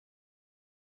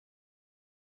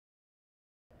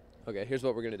Okay, here's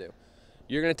what we're going to do.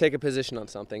 You're going to take a position on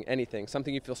something, anything,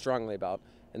 something you feel strongly about,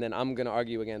 and then I'm going to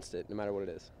argue against it, no matter what it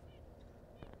is.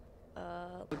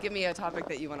 Give me a topic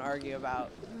that you want to argue about.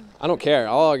 I don't care.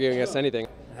 I'll argue against anything.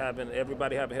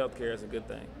 Everybody having health care is a good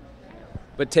thing.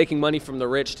 But taking money from the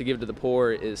rich to give to the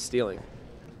poor is stealing.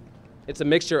 It's a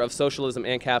mixture of socialism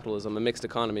and capitalism, a mixed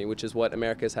economy, which is what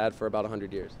America has had for about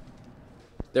 100 years.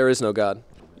 There is no God.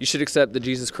 You should accept that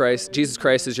Jesus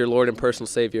Christ is your Lord and personal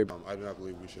Savior. I do not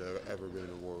believe we should have ever been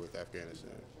in a war with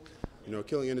Afghanistan. You know,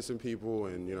 killing innocent people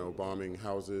and, you know, bombing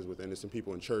houses with innocent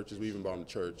people in churches. We even bombed a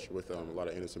church with a lot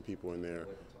of innocent people in there,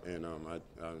 and I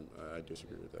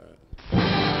disagree with that.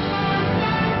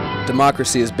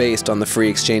 Democracy is based on the free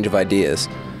exchange of ideas.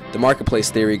 The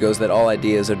marketplace theory goes that all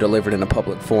ideas are delivered in a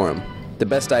public forum. The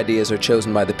best ideas are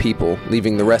chosen by the people,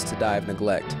 leaving the rest to die of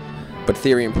neglect. But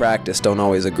theory and practice don't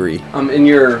always agree. In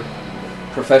your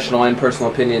professional and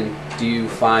personal opinion, do you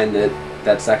find that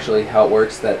that's actually how it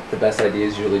works, that the best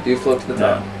ideas usually do float to the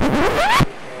top?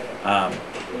 No.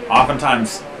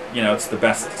 Oftentimes, you know, it's the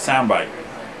best soundbite.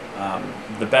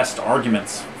 The best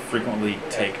arguments frequently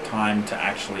take time to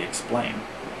actually explain.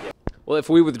 Well, if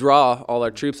we withdraw all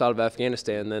our troops out of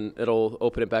Afghanistan, then it'll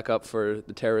open it back up for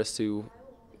the terrorists to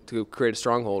create a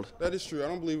stronghold. That is true. I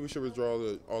don't believe we should withdraw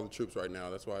all the troops right now.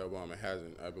 That's why Obama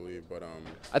hasn't, I believe. But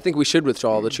I think we should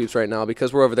withdraw all the troops right now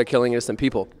because we're over there killing innocent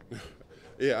people.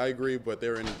 Yeah, I agree. But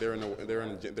they're in.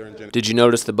 Did you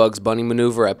notice the Bugs Bunny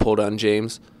maneuver I pulled on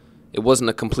James? It wasn't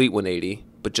a complete 180,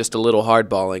 but just a little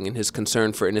hardballing, and his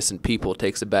concern for innocent people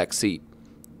takes a back seat.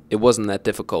 It wasn't that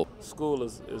difficult. School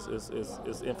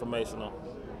is informational.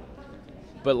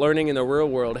 But learning in the real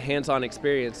world, hands-on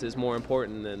experience is more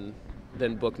important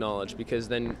than book knowledge, because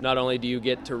then not only do you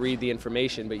get to read the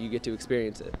information, but you get to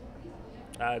experience it.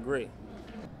 I agree.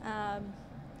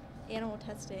 Animal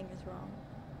testing is wrong.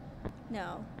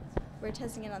 No, we're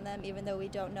testing it on them even though we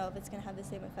don't know if it's going to have the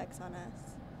same effects on us.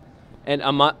 And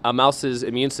a mouse's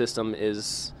immune system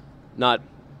is not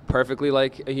perfectly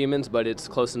like a human's, but it's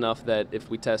close enough that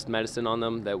if we test medicine on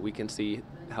them, that we can see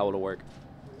how it'll work.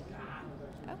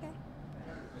 Okay.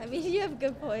 I mean, you have a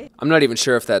good point. I'm not even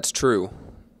sure if that's true.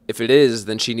 If it is,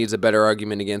 then she needs a better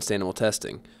argument against animal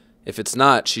testing. If it's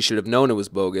not, she should have known it was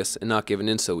bogus and not given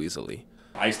in so easily.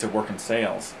 I used to work in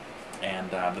sales, and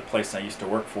the place I used to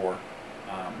work for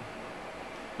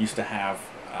used to have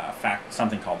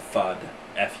something called FUD,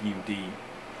 F-U-D,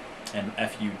 and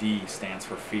F-U-D stands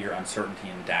for fear, uncertainty,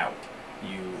 and doubt.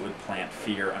 You would plant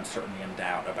fear, uncertainty, and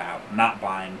doubt about not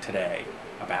buying today,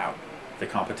 about the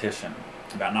competition,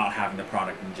 about not having the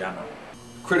product in general.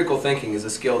 Critical thinking is a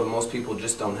skill that most people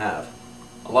just don't have.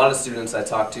 A lot of students I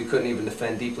talked to couldn't even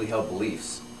defend deeply held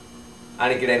beliefs. I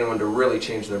didn't get anyone to really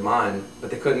change their mind,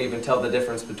 but they couldn't even tell the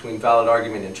difference between valid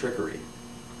argument and trickery.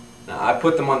 Now, I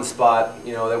put them on the spot,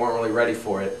 you know, they weren't really ready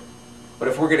for it. But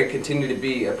if we're going to continue to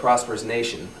be a prosperous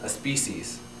nation, a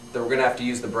species, then we're going to have to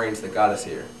use the brains that got us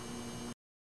here.